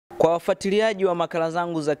Kwa wafuatiliaji wa makala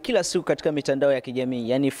zangu za kila siku katika mitandao ya kijamii,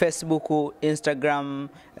 yani Facebook, Instagram,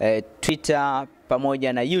 Twitter,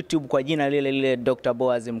 pamoja na YouTube kwa jina lile lile Dr.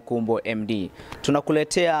 Boaz Mkumbo MD.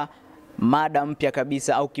 Tunakuletea mada mpya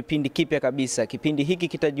kabisa au kipindi kipya kabisa. Kipindi hiki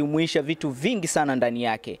kitajumuisha vitu vingi sana ndani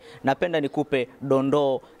yake. Napenda nikupe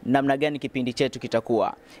dondoo namna gani kipindi chetu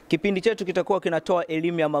kitakuwa. Kipindi chetu kitakuwa kinatoa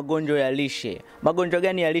elimu ya magonjwa ya lishe. Magonjwa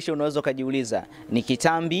gani ya lishe unaweza kujiuliza? Ni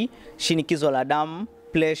kitambi, shinikizo la damu,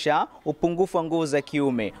 pressure, upungufu wa nguvu za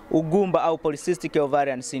kiume, ugumba au polycystic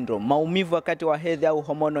ovarian syndrome, maumivu wakati wa hedhi au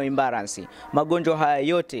hormonal imbalance. Magonjwa haya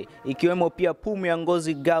yote ikiwemo pia pumu ya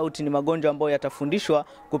ngozi, gout, ni magonjwa ambayo yatafundishwa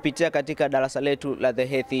kupitia katika darasa letu la The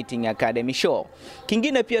Healthy Eating Academy Show.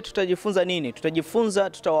 Kingine pia tutajifunza nini?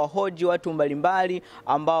 Tutawahoji watu mbalimbali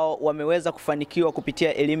ambao wameweza kufanikiwa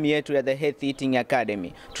kupitia elimu yetu ya The Healthy Eating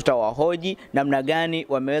Academy. Tutawahoji namna gani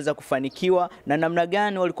wameweza kufanikiwa na namna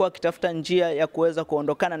gani walikuwa wakitafuta njia ya kuweza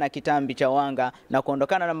kuondokana na kitambi cha Wanga na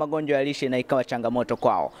kuondokana na magonjwa ya lishe na ikawa changamoto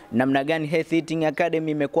kwao. Namna gani Healthy Eating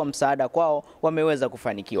Academy imekuwa msaada kwao, wameweza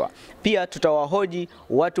kufanikiwa. Pia tutawahoji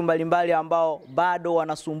watu mbalimbali ambao bado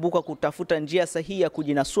wanasumbuka kutafuta njia sahihi ya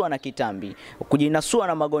kujinasua na kitambi, kujinasua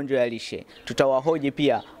na magonjwa ya lishe. Tutawahoji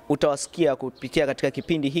pia, utawasikia kupitia katika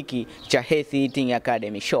kipindi hiki cha Healthy Eating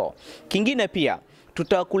Academy Show. Kingine pia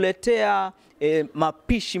tutakuletea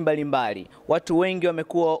mapishi mbalimbali. Watu wengi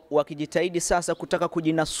wamekuwa wakijitahidi sasa kutaka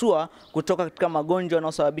kujinasua kutoka katika magonjwa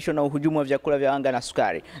yanayosababishwa na uhujumu wa vyakula vya wanga na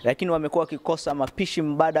sukari, lakini wamekuwa wakikosa mapishi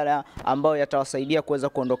mbadala ambayo yatawasaidia kuweza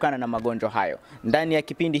kuondokana na magonjwa hayo. Ndani ya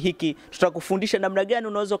kipindi hiki tutakufundisha namna gani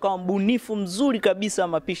unaweza kuwa mbunifu mzuri kabisa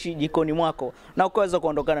mapishi jikoni mwako na ukaweza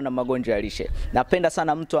kuondokana na magonjwa ya lishe. Napenda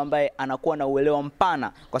sana mtu ambaye anakuwa na uelewa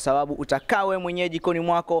mpana, kwa sababu utakaa wewe mwenyewe jikoni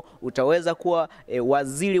mwako, utaweza kuwa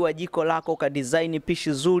waziri wa jiko lako, design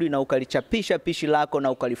pishi zuri na ukalichapisha pishi lako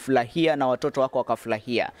na ukalifurahia na watoto wako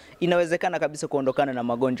wakafurahia. Inawezekana kabisa kuondokana na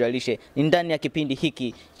magonjwa ya lishe. Ni ndani ya kipindi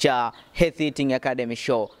hiki cha Healthy Eating Academy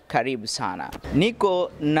Show. Karibu sana.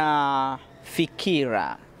 Niko na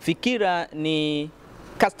Fikira. Fikira ni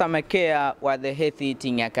customer care wa The Healthy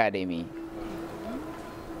Eating Academy.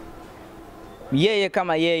 Yeye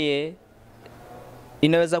kama yeye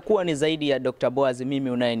inaweza kuwa ni zaidi ya Dr. Boaz mimi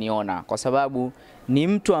unayeniona, kwa sababu ni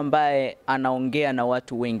mtu ambaye anaongea na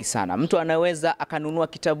watu wengi sana. Mtu anaweza akanunua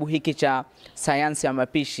kitabu hiki cha sayansi ya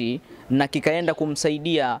mapishi na kikaenda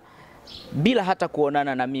kumsaidia bila hata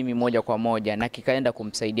kuonana na mimi moja kwa moja, na kikaenda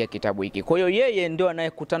kumsaidia kitabu hiki. Kwa hiyo yeye ndio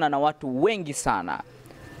anayekutana na watu wengi sana.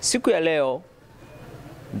 Siku ya leo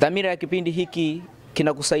dhamira ya kipindi hiki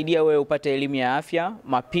kinakusaidia wewe upate elimu ya afya,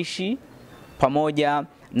 mapishi pamoja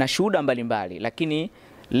na shuhuda mbalimbali. Lakini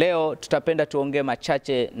leo tutapenda tuongee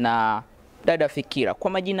machache na dada Fikira.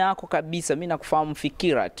 Kwa majina yako kabisa, mimi nakufahamu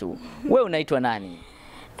Fikira tu. Wewe unaitwa nani?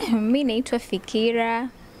 Mimi naitwa Fikira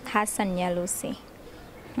Hassan Nyalusi.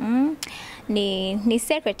 Ni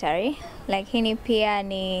secretary, lakini pia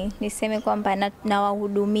niseme kwamba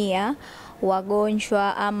nawahudumia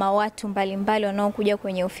wagonjwa ama watu mbalimbali wanaokuja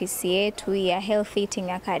kwenye ofisi yetu ya Healthy Eating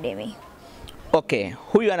Academy. Okay,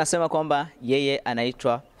 huyu anasema kwamba yeye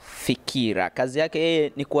anaitwa Fikira. Kazi yake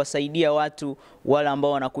yeye ni kuwasaidia watu wale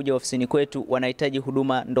ambao wanakuja ofisini kwetu wanahitaji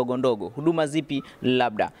huduma ndogo ndogo. Huduma zipi?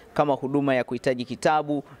 Labda kama huduma ya kuhitaji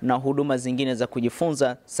kitabu na huduma zingine za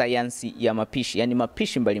kujifunza sayansi ya mapishi, yani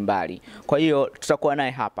mapishi mbalimbali. Kwa hiyo tutakuwa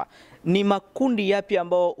naye hapa. Ni makundi yapi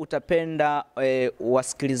ambao utapenda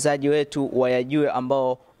wasikilizaji wetu wayajue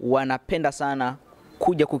ambao wanapenda sana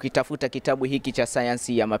kuja kukitafuta kitabu hiki cha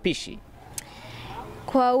sayansi ya mapishi?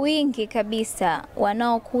 Kwa wingi kabisa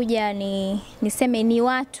wanaokuja niseme ni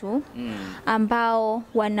watu ambao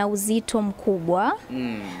wana uzito mkubwa,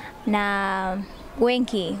 na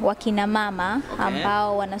wengi wakina mama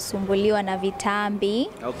ambao wanasumbuliwa na vitambi.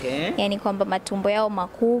 Yani kwamba matumbo yao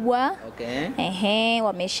makubwa.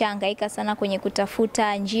 Wameshahangaika sana kwenye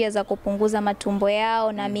kutafuta njia za kupunguza matumbo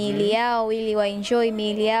yao na miili yao ili waenjoy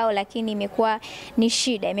miili yao, lakini imekuwa ni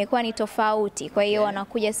shida, imekuwa ni tofauti. Kwa hiyo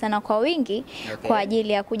wanakuja sana kwa wingi kwa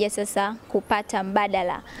ajili ya kuja sasa kupata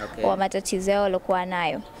mbadala wa matatizo yao waliokuwa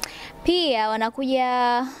nayo. Pia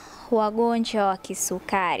wanakuja wagonjwa wa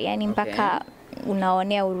kisukari, yani mpaka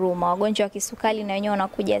unaonea huruma. Wagonjwa wa kisukari na wenyewe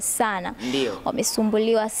wanakuja sana.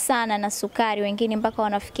 Wamesumbuliwa sana na sukari, wengine mpaka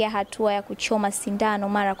wanafikia hatua ya kuchoma sindano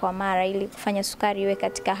mara kwa mara ili kufanya sukari iwe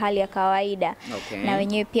katika hali ya kawaida. Na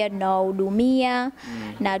wenyewe pia tunawahudumia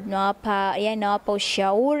na nawapa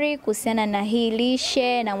ushauri kuhusiana na hii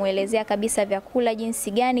lishe, na muelezea kabisa vyakula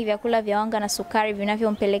jinsi gani vyakula vya wanga na sukari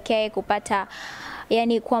vinavyompelekea yeye kupata,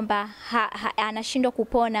 yani kwamba anashindwa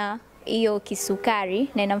kupona hiyo kisukari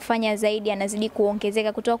na inamfanya zaidi anazidi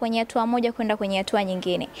kuongezeka kutoka kwenye hatua moja kwenda kwenye hatua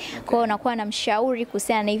nyingine. Kwa hiyo unakuwa namshauri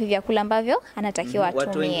kuhusiana na hivi vyakula ambavyo anatakiwa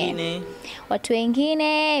atumie. Watu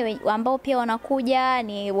wengine ambao pia wanakuja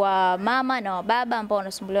ni wa mama na wa baba ambao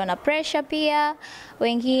wanasumbuliwa na pressure pia.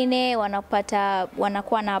 Wengine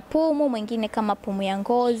wanakuwa na pumu, mwingine kama pumu ya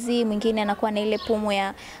ngozi, mwingine anakuwa na ile pumu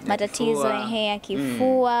ya matatizo ya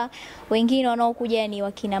kifua. Wengine wanaokuja ni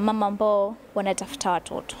wakina mama ambao wanatafuta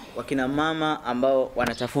watoto. Wakina mama ambao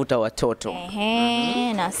wanatafuta watoto.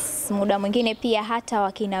 Na muda mwingine pia hata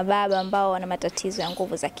wakina baba ambao wana matatizo ya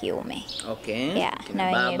nguvu za kiume. Na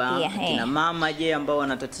wenyewe pia. Wakina mama je ambao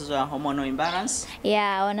wana tatizo ya hormonal imbalance?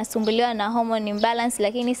 Wanasumbuliwa na hormone imbalance,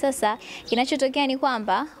 lakini sasa kinachotokea ni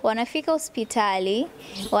kwamba wanafika hospitali,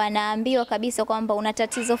 wanaambiwa kabisa kwamba una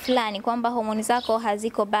tatizo fulani, kwamba homoni zako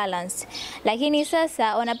haziko balance. Lakini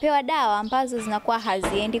sasa wanapewa dawa ambazo zinakuwa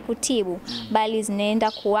haziendi kutibu, bali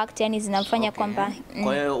zinaenda kuact, yani zinafanya kwamba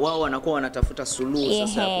kwa hiyo wao wanakuwa wanatafuta suluhu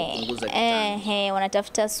sasa kupunguza kitambi.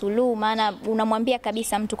 Wanatafuta suluhu, maana unamwambia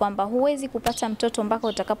kabisa mtu kwamba huwezi kupata mtoto mpaka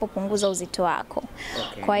utakapopunguza uzito wako.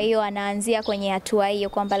 Kwa hiyo anaanzia kwenye hatua hiyo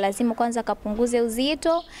kwamba lazima kwanza kapunguze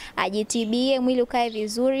uzito, ajitibie, mwili ukae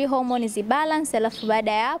vizuri, hormone zibalance, alafu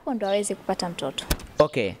baada ya hapo ndo aweze kupata mtoto.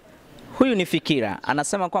 Huyu ni Fikira.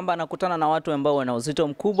 Anasema kwamba anakutana na watu ambao wana uzito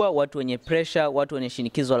mkubwa, watu wenye pressure, watu wenye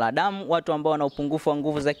shinikizo la damu, watu ambao wana upungufu wa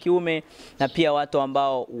nguvu za kiume na pia watu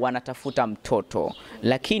ambao wanatafuta mtoto.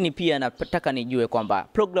 Lakini pia nataka nijue kwamba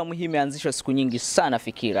programu hii imeanzishwa siku nyingi sana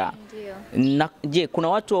Fikira. Ndio. Na je, kuna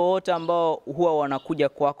watu wote ambao huwa wanakuja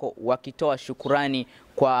kwako wakitoa shukurani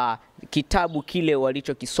kwa kitabu kile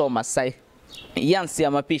walichokisoma sayansi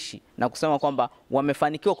ya mapishi na kusema kwamba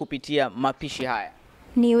wamefanikiwa kupitia mapishi haya?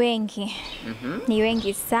 Ni wengi. Ni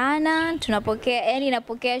wengi sana.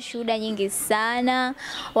 Napokea shuhuda nyingi sana.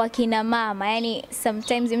 Wakina mama,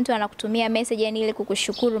 sometimes mtu anakutumia message ile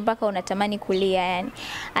kukushukuru mpaka unatamani kulia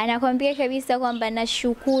Anakuambia kabisa kwamba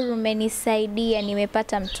nashukuru umenisaidia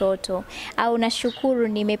nimepata mtoto, au nashukuru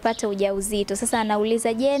nimepata ujauzito. Sasa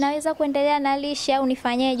anauliza, je, naweza kuendelea na lishe au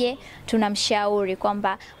nifanyeje? Tunamshauri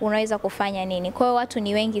kwamba unaweza kufanya nini. Kwa hiyo watu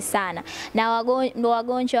ni wengi sana. Na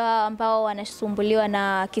wagonjwa ambao wanasumbuliwa na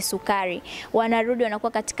kisukari wanarudi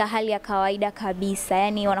wanakuwa katika hali ya kawaida kabisa,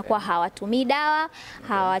 wanakuwa hawatumii dawa,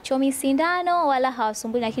 hawachomi sindano wala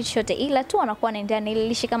hawasumbui na kitu chochote, ila tu wanakuwa wanaendelea na ile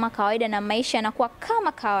lishe kama kawaida na maisha yanakuwa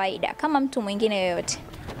kama kawaida kama mtu mwingine yoyote.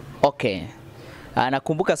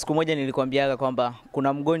 Nakumbuka siku moja nilikwambiaga kwamba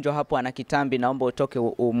kuna mgonjwa hapo ana kitambi, naomba utoke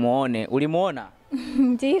umuone. Ulimuona?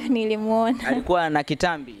 Ndio, nilimuona. Alikuwa na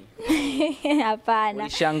kitambi? Hapana.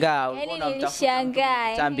 Ulishangaa,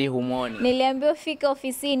 nilishangaa. Kitambi humuoni. Niliambiwa fika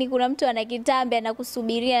ofisini kuna mtu ana kitambi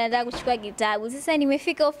anakusubiria anataka kuchukua kitabu. Sasa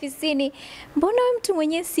nimefika ofisini, mbona wewe mtu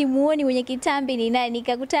mwenyewe simuoni mwenye kitambi ni nani?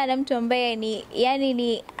 Nikakutana na mtu ambaye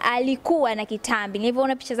alikuwa na kitambi.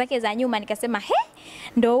 Nilipoona picha zake za nyuma nikasema,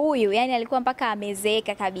 ndo huyu. Alikuwa mpaka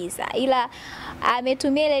amezeeka kabisa. Ila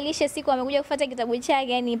ametumia ile lishe, siku amekuja kufuata kitabu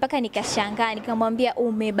chake, mpaka nikashangaa, nikamwambia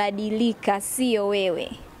umebadilika, sio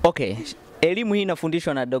wewe. Elimu hii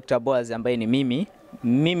inafundishwa na Dr. Boaz ambaye ni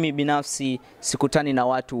mimi binafsi sikutani na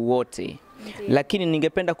watu wote. Lakini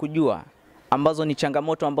ningependa kujua ambazo ni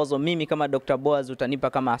changamoto ambazo mimi kama Dr. Boaz utanipa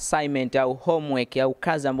kama assignment au homework au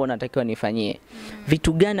kazi ambayo natakiwa nifanyie.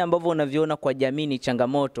 Vitu gani ambavyo unaviona kwa jamii ni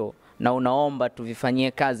changamoto na unaomba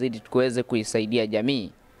tuvifanyie kazi ili tuweze kuisaidia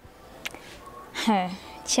jamii?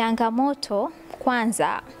 Changamoto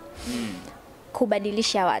kwanza,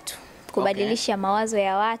 kubadilisha watu. Kubadilisha mawazo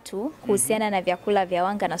ya watu kuhusiana na vyakula vya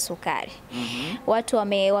wanga na sukari. Watu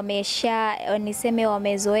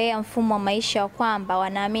wamezoea mfumo wa maisha kwamba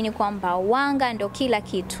wanaamini kwamba wanga ndio kila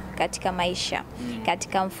kitu katika maisha,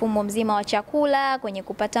 katika mfumo mzima wa chakula, kwenye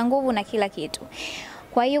kupata nguvu na kila kitu.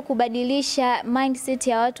 Kwa hiyo kubadilisha mindset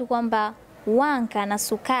ya watu kwamba wanga na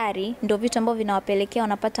sukari ndio vitu ambavyo vinawapelekea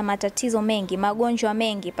wanapata matatizo mengi, magonjwa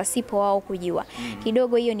mengi pasipo wao kujua.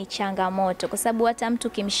 Kidogo hiyo ni changamoto, kwa sababu hata mtu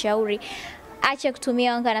kimshauri acha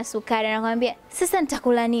kutumia wanga na sukari, anakuambia sasa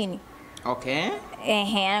nitakula nini?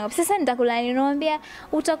 Sasa nitakula nini? Unamwambia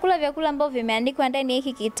utakula vyakula ambavyo vimeandikwa ndani ya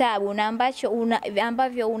hiki kitabu na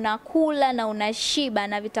ambavyo unakula na unashiba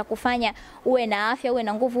na vitakufanya uwe na afya, uwe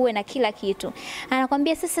na nguvu, uwe na kila kitu.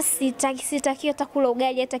 Anakuambia sasa sitaki hata kula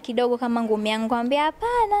ugali hata kidogo kama ngumi yangu. Anambia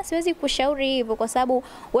hapana, siwezi kushauri hivyo, kwa sababu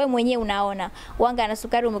wewe mwenyewe unaona wanga na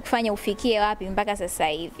sukari umekufanya ufikie wapi mpaka sasa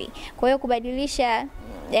hivi. Kwa hiyo kubadilisha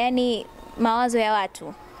mawazo ya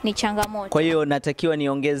watu ni changamoto. Kwa hiyo natakiwa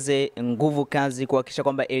niongeze nguvu kazi kuhakikisha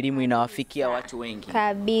kwamba elimu inawafikia watu wengi.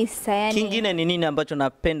 Kabisa. Kingine ni nini ambacho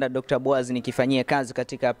napenda Dr. Boaz nikifanyia kazi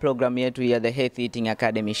katika programu yetu ya The Healthy Eating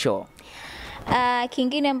Academy Show?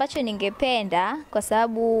 Kingine ambacho ningependa, kwa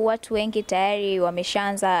sababu watu wengi tayari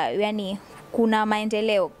wameshaanza, yani kuna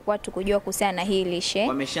maendeleo watu kujua kuhusiana na hii lishe.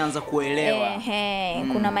 Wameshaanza kuelewa.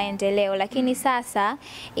 Kuna maendeleo, lakini sasa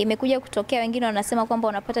imekuja kutokea wengine wanasema kwamba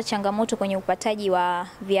wanapata changamoto kwenye upataji wa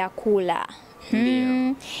vyakula.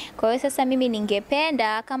 Kwa hiyo sasa mimi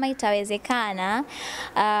ningependa kama itawezekana,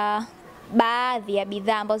 baadhi ya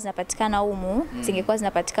bidhaa ambazo zinapatikana humu zingekuwa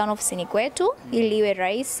zinapatikana ofisini kwetu, ili iwe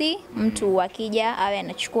rahisi mtu akija awe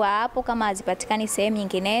anachukua hapo kama hazipatikani sehemu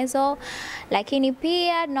nyinginezo. Lakini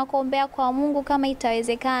pia tunakuombea kwa Mungu kama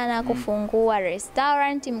itawezekana kufungua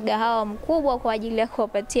restaurant, mgahawa mkubwa kwa ajili ya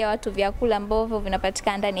kuwapatia watu vyakula ambavyo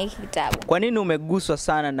vinapatikana ndani ya hiki kitabu. Kwa nini umeguswa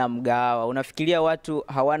sana na mgahawa? Unafikiria watu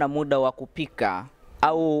hawana muda wa kupika?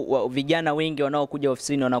 Au vijana wengi wanaokuja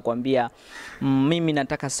ofisini wanakuambia mimi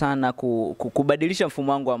nataka sana kubadilisha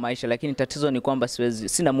mfumo wangu wa maisha, lakini tatizo ni kwamba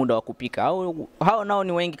sina muda wa kupika? Au hao nao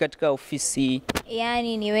ni wengi katika ofisi?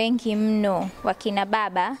 Yani ni wengi mno. Wakina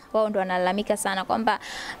baba wao ndo wanalalamika sana kwamba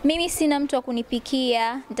mimi sina mtu wa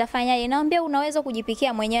kunipikia, nitafanyaje? Naambia unaweza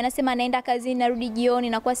kujipikia mwenyewe. Anasema anaenda kazini, narudi jioni,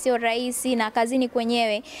 na kwa sio rahisi, na kazini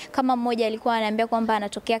kwenyewe. Kama mmoja alikuwa ananiambia kwamba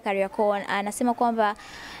anatokea Kariakoo, anasema kwamba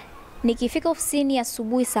nikifika ofisini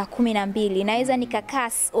asubuhi saa 12 naweza nikakaa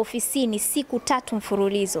ofisini siku 3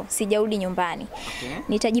 mfululizo sijarudi nyumbani.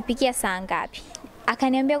 Nitajipikia saa ngapi?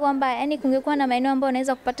 Akaniambia kwamba yani kungekuwa na maeneo ambayo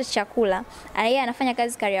unaweza kupata chakula. Yeye anafanya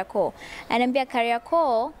kazi Kariakoo. Ananiambia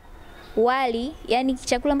Kariakoo wali, yani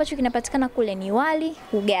chakula ambacho kinapatikana kule ni wali,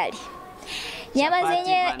 ugali. Nyama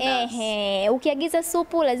zenyewe ukiagiza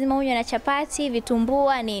supu lazima unywe na chapati,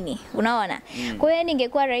 vitumbua nini. Unaona? Kwa hiyo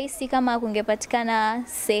ningekuwa rahisi kama kungepatikana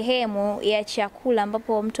sehemu ya chakula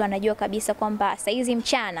ambapo mtu anajua kabisa kwamba saa hizi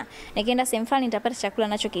mchana nikienda sehemu fulani nitapata chakula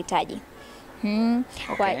ninachokihitaji.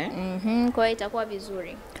 Kwa hiyo itakuwa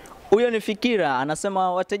vizuri. Huyo ni Fikira,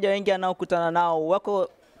 anasema wateja wengi anaokutana nao wako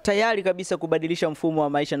tayari kabisa kubadilisha mfumo wa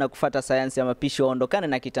maisha na kufuata sayansi ya mapishi, waondokane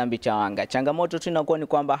na kitambi cha wanga. Changamoto tu inakuwa ni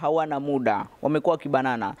kwamba hawana muda, wamekuwa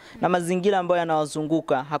kibanana na mazingira ambayo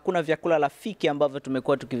yanawazunguka. Hakuna vyakula rafiki ambavyo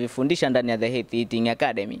tumekuwa tukivifundisha ndani ya The Healthy Eating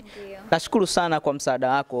Academy. Nashukuru sana kwa msaada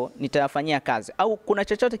wako, nitayafanyia kazi. Au kuna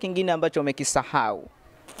chochote kingine ambacho umekisahau?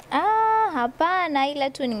 Hapana, ila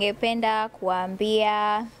tu ningependa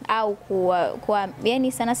kuambia au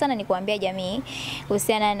yani sana sana ni kuambia jamii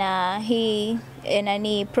kuhusiana na hii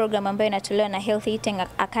program ambayo inatolewa na Healthy Eating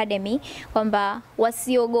Academy, kwamba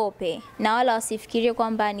wasiogope na wala wasifikirie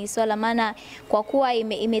kwamba ni swala, maana kwa kuwa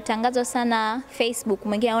imetangazwa sana Facebook,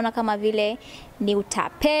 mwingine anaona kama vile ni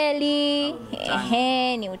utapeli,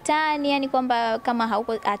 ni utani, yani kwamba kama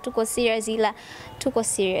hatuko serious, ila tuko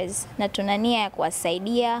serious na tuna nia ya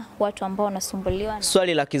kuwasaidia watu ambao wanasumbuliwa.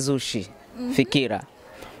 Swali la kizushi, Fikira.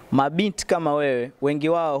 Mabinti kama wewe wengi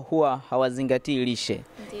wao huwa hawazingatii lishe.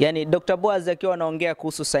 Yani Dr. Boaz akiwa anaongea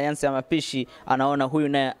kuhusu sayansi ya mapishi, anaona huyu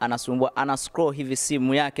naye anasumbua, ana scroll hivi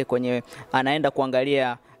simu yake kwenye, anaenda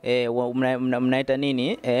kuangalia mnaita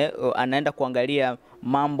nini, anaenda kuangalia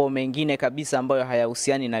mambo mengine kabisa ambayo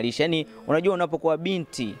hayahusiani na lishe. Yani unajua unapokuwa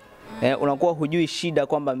binti unakuwa hujui shida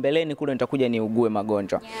kwamba mbeleni kule nitakuja niugue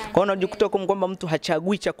magonjwa. Kwa hiyo unajikuta kwamba mtu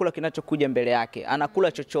hachagui chakula kinachokuja mbele yake,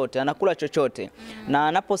 anakula chochote. Na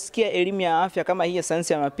anaposikia elimu ya afya kama hii ya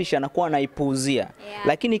sayansi ya mapishi anakuwa anaipuuzia.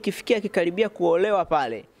 Lakini ikifikia kikaribia kuolewa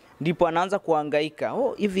pale, ndipo anaanza kuhangaika.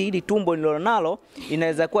 Hivi hili tumbo nilionalo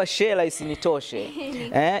inaweza kuwa shela isinitoshe.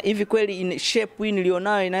 Hivi kweli shape hii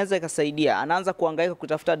nilionayo inaweza ikasaidia. Anaanza kuhangaika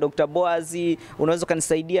kutafuta Dr. Boaz, unaweza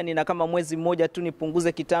kanisaidia, nina kama mwezi mmoja tu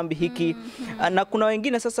nipunguze kitambi hiki. Na kuna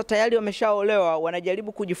wengine sasa tayari wameshaolewa,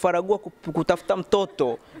 wanajaribu kujifaragua kutafuta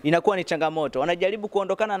mtoto, inakuwa ni changamoto. Wanajaribu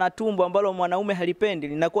kuondokana na tumbo ambalo mwanaume halipendi,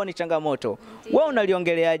 inakuwa ni changamoto. Wewe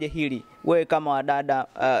unaliongeleaje hili? Wewe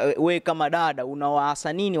kama dada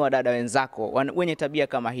unawaasa nini wadada wenzako wenye tabia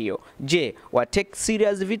kama hiyo? Je, wa take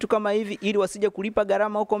serious vitu kama hivi ili wasije kulipa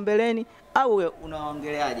gharama huko mbeleni, au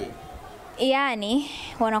unawaongeleaje? Yani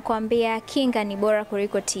wanakuambia kinga ni bora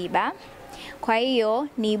kuliko tiba. Kwa hiyo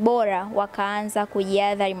ni bora wakaanza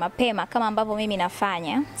kujihadhari mapema kama ambavyo mimi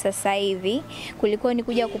nafanya sasa hivi, kuliko ni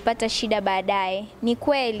kuja kupata shida baadaye. Ni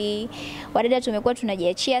kweli wadada tumekuwa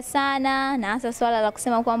tunajiachia sana, na hasa swala la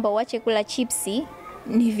kusema kwamba uache kula chipsi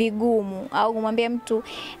ni vigumu, au kumwambia mtu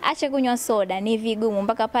acha kunywa soda ni vigumu,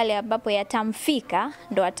 mpaka pale ambapo yatamfika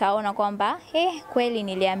ndo ataona kwamba kweli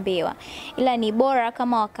niliambiwa. Ila ni bora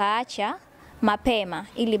kama wakaacha mapema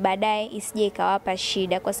ili baadaye isije ikawapa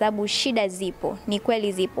shida, kwa sababu shida zipo, ni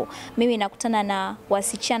kweli zipo. Mimi nakutana na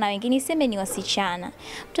wasichana wengine, niseme ni wasichana,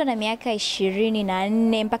 mtu ana miaka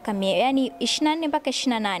 24 mpaka yani 24 mpaka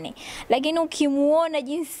 28, lakini ukimuona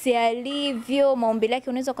jinsi alivyo, maumbile yake,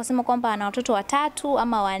 unaweza kusema kwamba ana watoto 3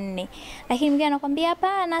 ama 4, lakini mwingine anakuambia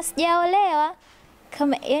hapana, sijaolewa.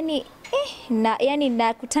 Kama yani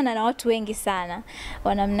nakutana na watu wengi sana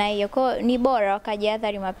wa namna hiyo, kwa ni bora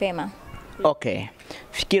wakajihadhari mapema. Okay.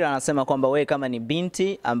 Fikira anasema kwamba wewe kama ni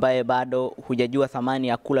binti ambaye bado hujajua thamani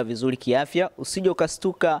ya kula vizuri kiafya, usije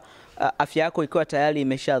ukastuka afya yako ikiwa tayari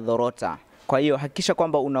imeshadhorota. Kwa hiyo hakikisha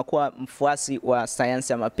kwamba unakuwa mfuasi wa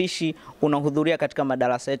sayansi ya mapishi, unahudhuria katika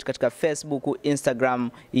madarasa yetu katika Facebook, Instagram,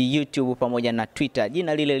 YouTube pamoja na Twitter.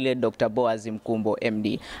 Jina lile lile Dr. Boaz Mkumbo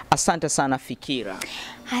MD. Asante sana Fikira.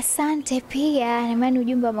 Asante pia, na maana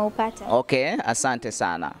ujumbe umeupata. Okay, asante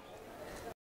sana.